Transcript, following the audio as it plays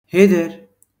Hey there!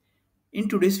 In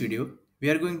today's video, we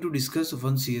are going to discuss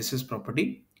one CSS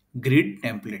property, grid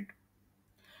template.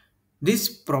 This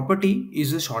property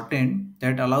is a shorthand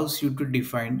that allows you to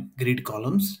define grid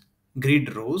columns,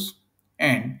 grid rows,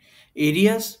 and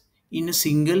areas in a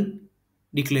single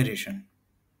declaration.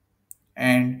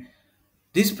 And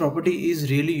this property is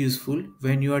really useful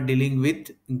when you are dealing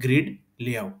with grid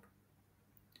layout.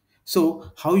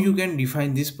 So how you can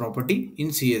define this property in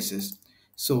CSS?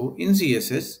 So in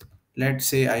CSS, let's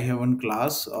say I have one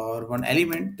class or one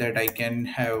element that I can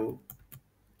have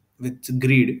with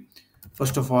grid.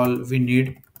 First of all, we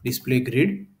need display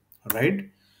grid, right?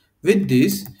 With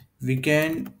this, we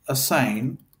can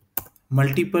assign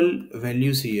multiple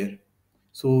values here.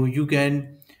 So you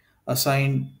can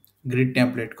assign grid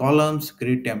template columns,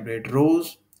 grid template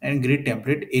rows, and grid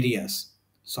template areas.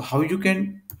 So how you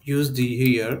can use the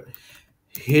here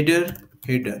header.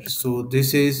 So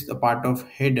this is a part of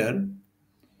header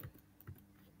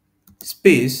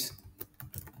space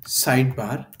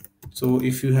sidebar. So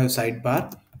if you have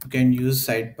sidebar, you can use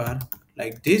sidebar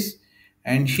like this,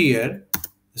 and here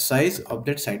the size of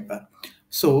that sidebar.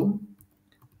 So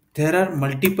there are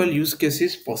multiple use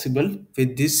cases possible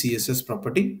with this CSS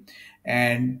property,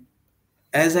 and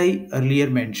as I earlier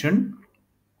mentioned,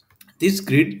 this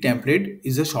grid template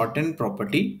is a shortened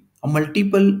property, a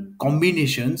multiple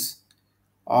combinations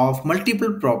of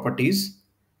multiple properties,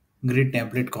 grid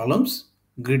template columns,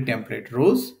 grid template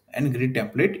rows, and grid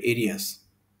template areas.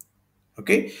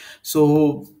 Okay,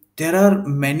 so there are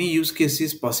many use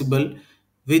cases possible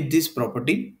with this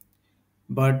property,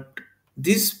 but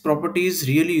this property is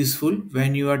really useful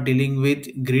when you are dealing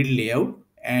with grid layout.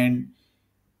 And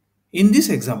in this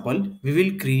example, we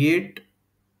will create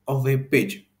a web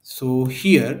page. So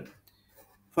here,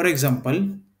 for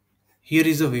example, here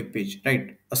is a web page,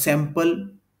 right? A sample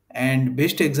and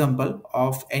best example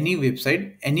of any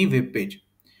website, any web page,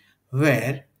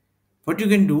 where what you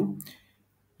can do,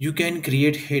 you can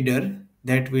create header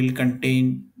that will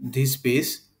contain this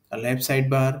space, a left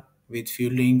sidebar with few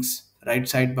links, right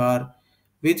sidebar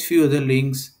with few other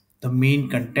links, the main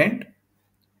content,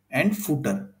 and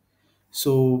footer.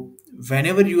 So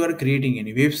whenever you are creating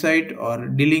any website or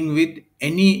dealing with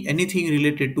anything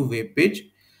related to web page,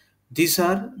 these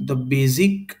are the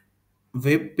basic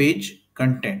web page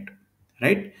content,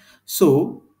 right?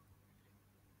 So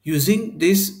using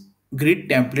this grid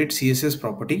template CSS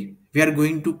property, we are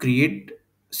going to create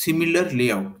similar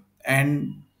layout,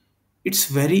 and it's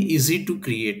very easy to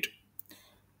create.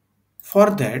 For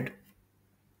that,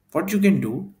 what you can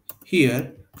do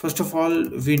here, first of all,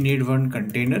 we need one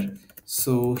container.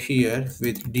 So here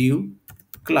with div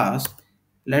class,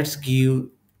 let's give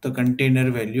the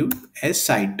container value as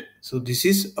site. So this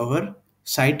is our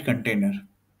site container.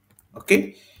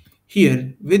 Okay,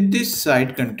 here with this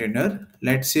site container,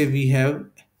 let's say we have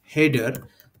header,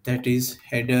 that is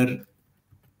header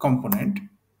component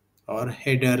or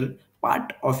header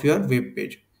part of your web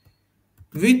page.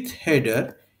 With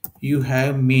header, you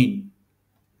have main.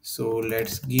 So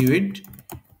let's give it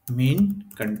main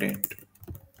content.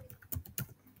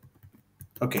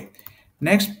 Okay,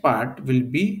 next part will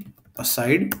be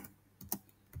aside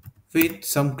with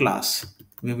some class.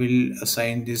 We will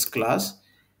assign this class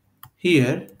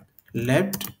here,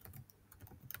 left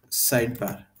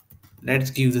sidebar.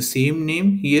 Let's give the same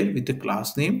name here with the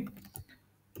class name,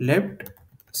 left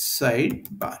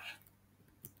sidebar.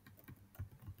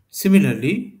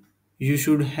 Similarly, you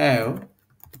should have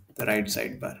the right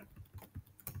sidebar.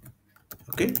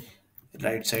 Okay,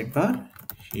 right sidebar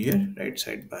here, right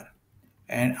sidebar,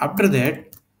 and after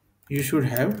that you should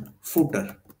have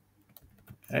footer,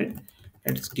 right?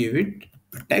 Let's give it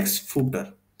a text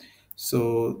footer.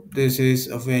 So this is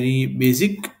a very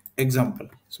basic example.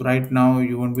 So right now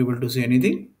you won't be able to see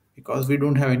anything because we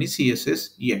don't have any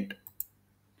CSS yet.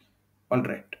 All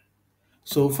right,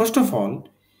 so first of all,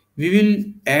 we will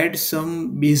add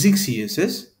some basic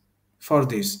CSS for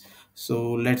this.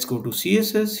 So let's go to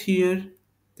CSS here.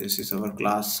 This is our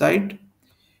class site.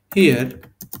 Here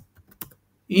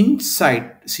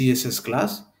inside CSS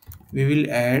class, we will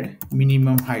add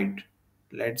minimum height.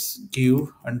 Let's give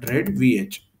 100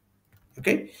 vh.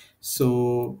 Okay,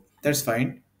 so that's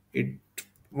fine, it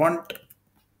won't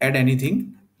add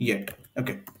anything yet.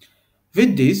 Okay,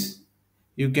 with this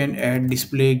you can add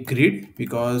display grid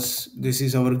because this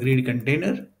is our grid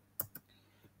container.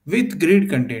 With grid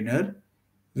container,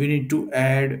 we need to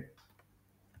add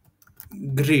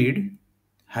grid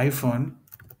hyphen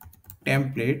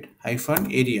template hyphen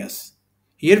areas.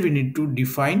 Here we need to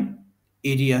define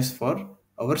areas for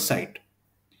our site.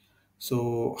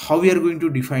 So how we are going to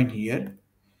define here,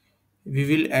 we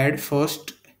will add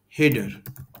first header.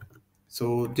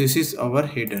 So this is our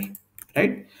header,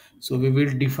 right? So we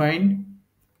will define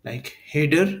like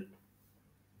header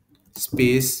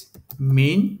space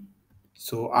main.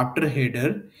 So after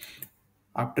header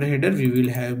we will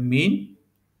have main.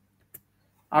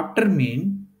 After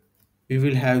main we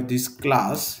will have this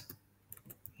class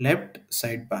left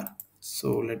sidebar.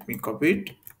 So let me copy it,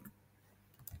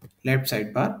 left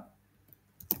sidebar,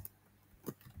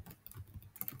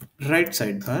 right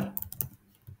sidebar,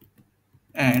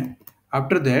 and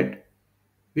after that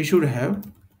we should have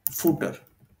footer.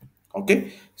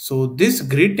 Okay, so this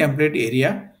grid template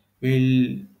area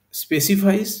will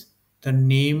specifies the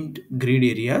named grid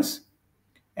areas,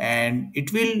 and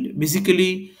it will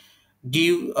basically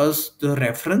give us the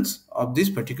reference of this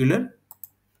particular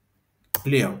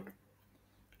layout.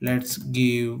 Let's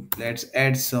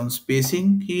add some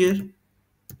spacing here,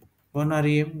 1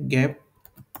 rem gap.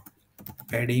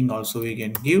 Padding also we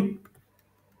can give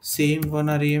same 1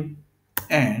 rem,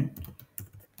 and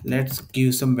let's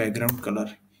give some background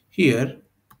color here.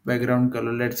 Background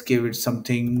color, let's give it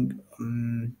something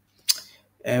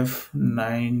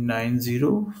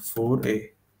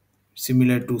F9904A,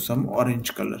 similar to some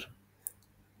orange color.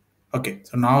 Okay,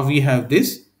 so now we have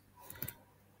this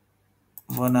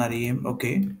 1 rem.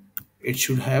 Okay, it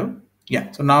should have,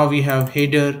 yeah. So now we have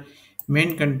header,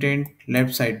 main content, left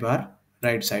sidebar,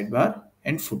 right sidebar,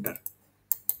 and footer.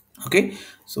 Okay,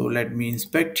 so let me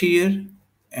inspect here,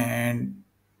 and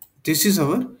this is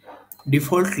our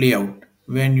default layout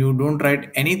when you don't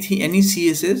write anything, any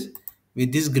css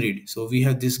with this grid. So we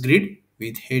have this grid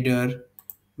with header,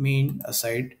 main,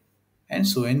 aside, and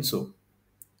so.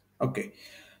 Okay,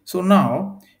 so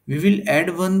now we will add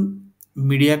one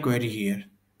media query here.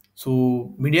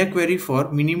 So media query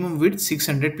for minimum width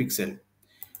 600 pixel.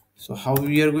 So how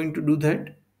we are going to do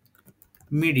that?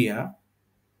 Media,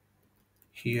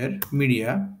 here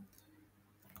media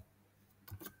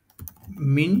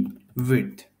min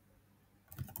width,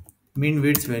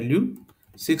 value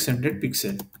 600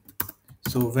 pixel.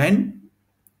 So when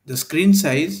the screen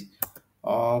size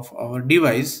of our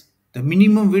device, the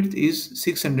minimum width is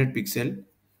 600 pixel,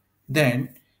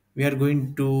 then we are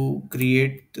going to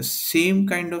create the same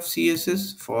kind of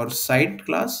css for site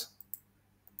class,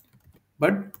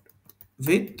 but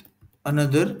with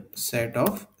another set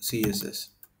of css.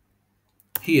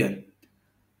 Here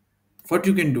what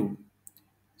you can do,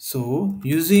 so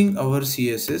using our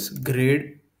css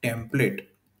grade template,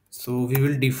 so we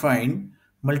will define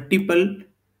multiple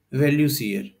values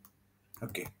here.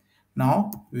 Okay,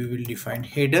 now we will define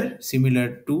header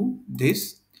similar to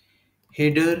this,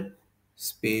 header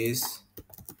space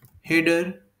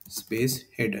header space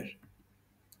header.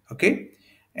 Okay,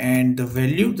 and the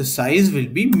value, the size will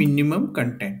be minimum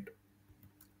content.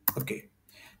 Okay,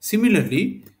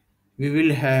 similarly we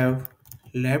will have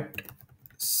left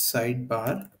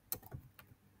sidebar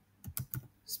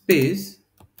space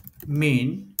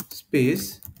main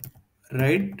space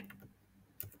right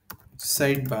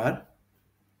sidebar,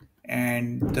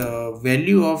 and the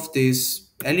value of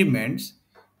these elements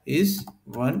is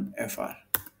 1 fr.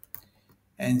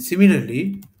 And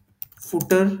similarly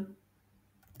footer,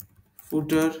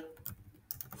 footer,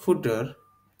 footer,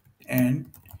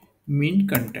 and min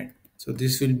content. So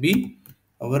this will be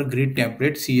our grid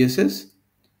template css.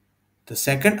 The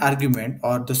second argument,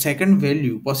 or the second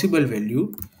value, possible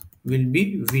value, will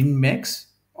be win max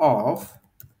of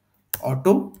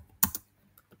auto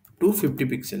 250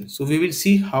 pixel. So we will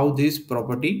see how this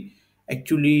property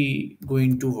actually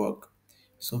going to work.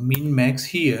 So min max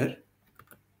here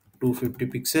 250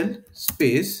 pixel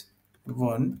space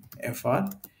 1 fr,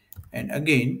 and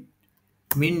again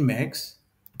min max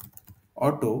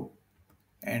auto,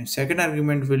 and second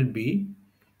argument will be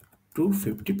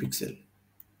 250 pixel.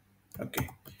 Okay,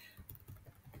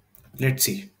 let's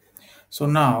see. So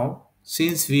now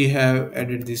since we have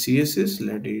added the css,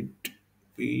 let it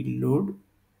reload.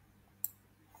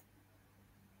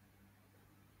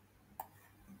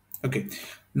 Okay,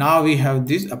 now we have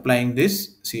this, applying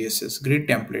this css grid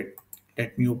template.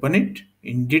 Let me open it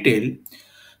in detail.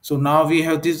 So now we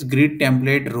have this grid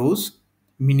template rows,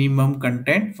 minimum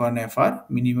content 1 fr,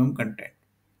 minimum content,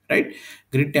 right?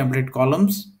 Grid template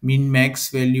columns, min max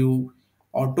value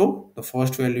auto, the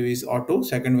first value is auto,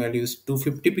 second value is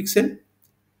 250 pixel.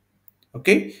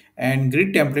 Okay, and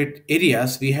grid template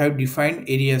areas, we have defined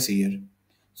areas here.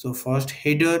 So first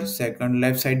header, second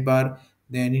left sidebar,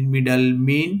 then in middle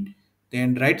main,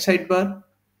 then right sidebar,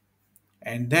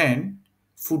 and then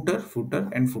footer, footer,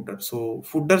 and footer. So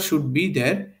footer should be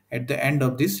there at the end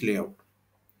of this layout.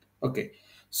 Okay,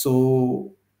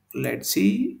 so let's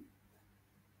see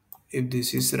if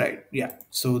this is right. Yeah,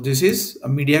 so this is a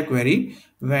media query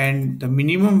when the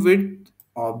minimum width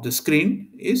of the screen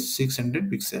is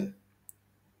 600 pixel.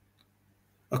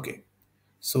 Okay,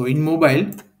 so in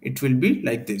mobile it will be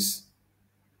like this.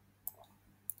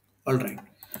 All right,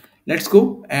 let's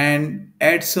go and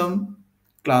add some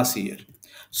class here.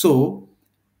 So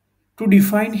to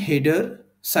define header,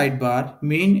 sidebar,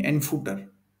 main and footer,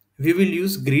 we will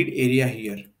use grid area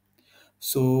here.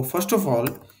 So first of all,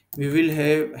 we will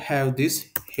have this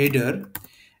header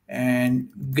and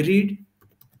grid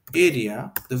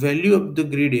area. The value of the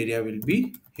grid area will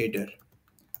be header.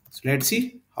 So let's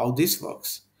see how this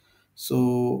works.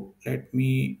 So let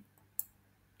me,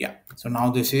 yeah. So now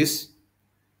this is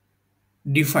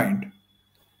defined.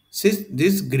 Since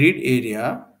this grid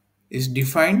area is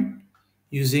defined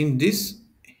using this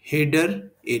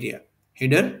header area,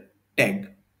 header tag.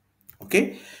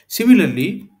 Okay.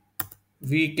 Similarly,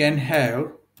 we can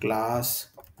have class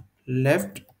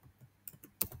left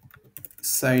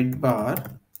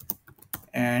sidebar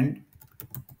and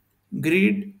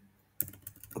grid.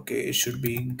 Okay, it should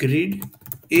be grid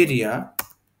area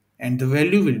and the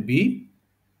value will be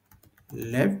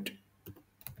left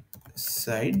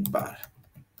sidebar.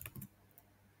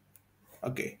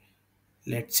 Okay,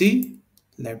 let's see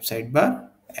left sidebar,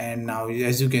 and now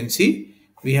as you can see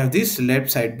we have this left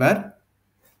sidebar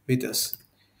with us.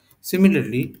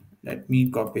 Similarly, let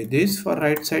me copy this for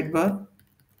right sidebar,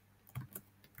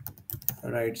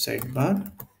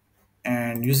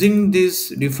 and using this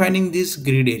defining this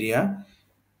grid area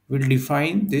will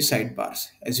define the sidebars.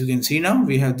 As you can see now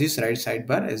we have this right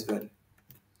sidebar as well.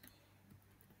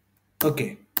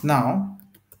 Okay, now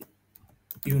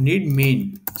you need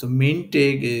main. So main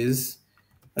tag is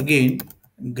again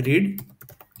grid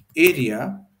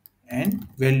area and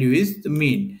value is the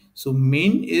main. So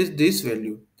main is this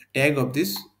value, the tag of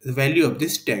this, the value of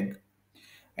this tag.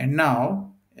 And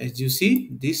now as you see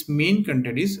this main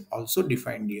content is also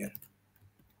defined here.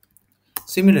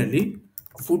 Similarly,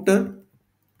 footer,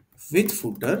 with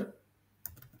footer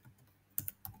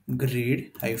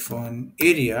grid hyphen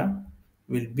area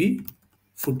will be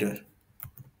footer,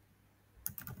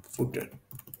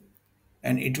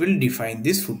 and it will define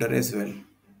this footer as well.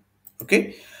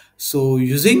 Okay, so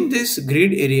using this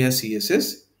grid area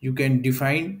CSS you can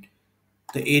define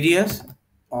the areas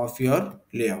of your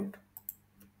layout.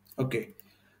 Okay,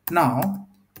 now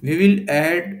we will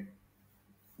add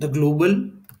the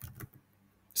global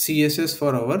CSS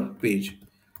for our page.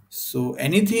 So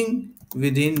anything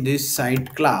within this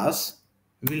site class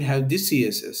will have this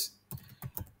CSS.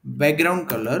 Background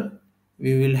color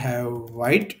we will have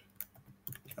white.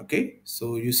 Okay,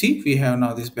 so you see we have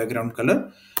now this background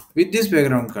color. With this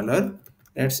background color,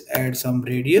 let's add some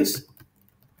radius.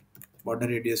 Border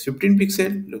radius 15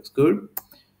 pixel, looks good.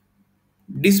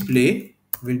 Display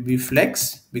will be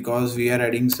flex because we are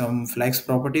adding some flex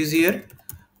properties here.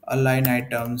 Align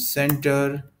item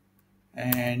center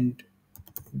and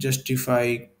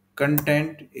justify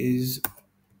content is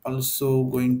also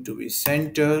going to be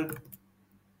center.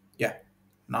 Yeah,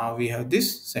 now we have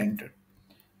this center.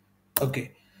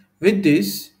 Okay, with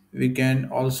this we can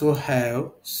also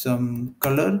have some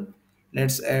color.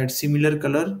 Let's add similar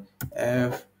color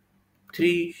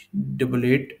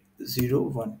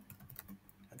F38801.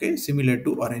 Okay, similar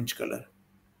to orange color.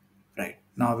 Right,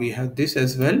 now we have this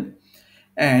as well,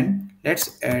 and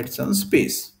let's add some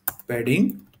space,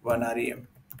 padding 1 rem.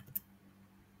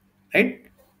 Right,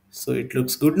 so it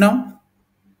looks good now.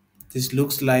 This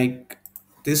looks like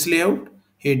this layout: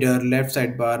 header, left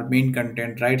sidebar, main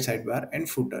content, right sidebar, and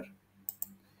footer.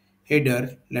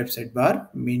 Header, left sidebar,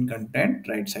 main content,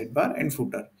 right sidebar, and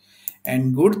footer.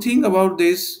 And good thing about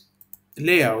this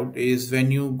layout is when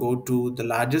you go to the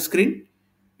larger screen,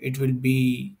 it will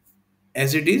be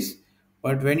as it is.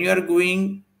 But when you are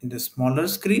going in the smaller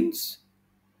screens,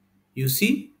 you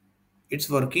see it's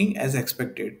working as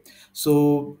expected.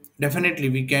 So definitely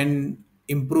we can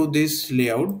improve this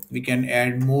layout. We can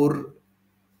add more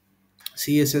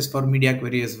CSS for media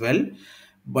query as well.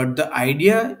 But the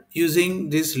idea using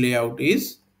this layout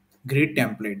is grid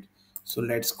template. So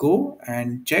let's go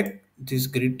and check this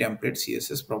grid template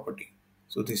CSS property.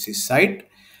 So this is site,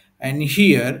 and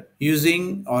here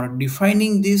using or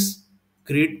defining this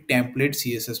grid template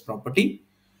CSS property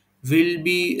will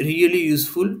be really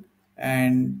useful.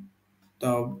 And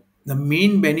the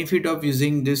main benefit of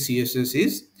using this CSS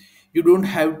is you don't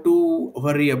have to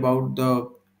worry about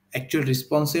the actual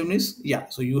responsiveness. Yeah,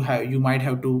 so you might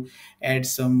have to add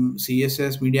some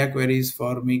CSS media queries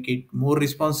for make it more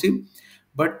responsive,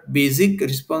 but basic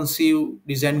responsive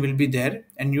design will be there,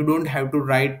 and you don't have to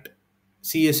write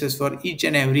CSS for each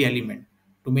and every element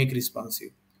to make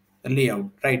responsive the layout,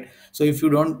 right? So if you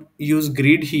don't use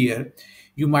grid here,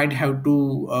 You might have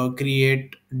to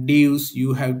create divs,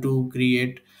 you have to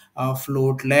create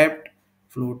float left,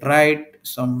 float right,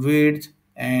 some width,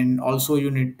 and also you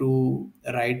need to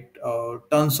write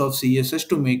tons of css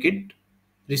to make it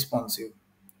responsive,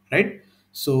 right?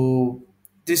 So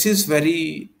this is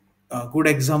very good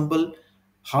example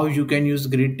how you can use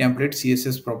grid template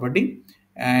css property.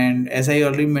 And as I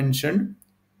already mentioned,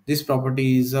 this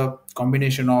property is a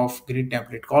combination of grid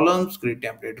template columns, grid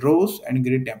template rows, and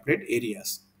grid template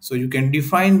areas. So you can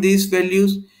define these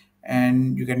values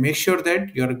and you can make sure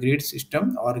that your grid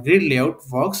system or grid layout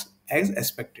works as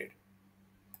expected.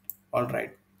 All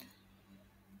right.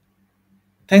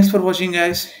 Thanks for watching,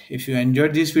 guys. If you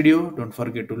enjoyed this video, don't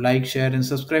forget to like, share, and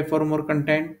subscribe for more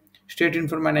content. Stay tuned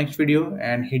for my next video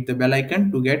and hit the bell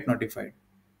icon to get notified.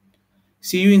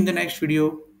 See you in the next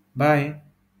video. Bye.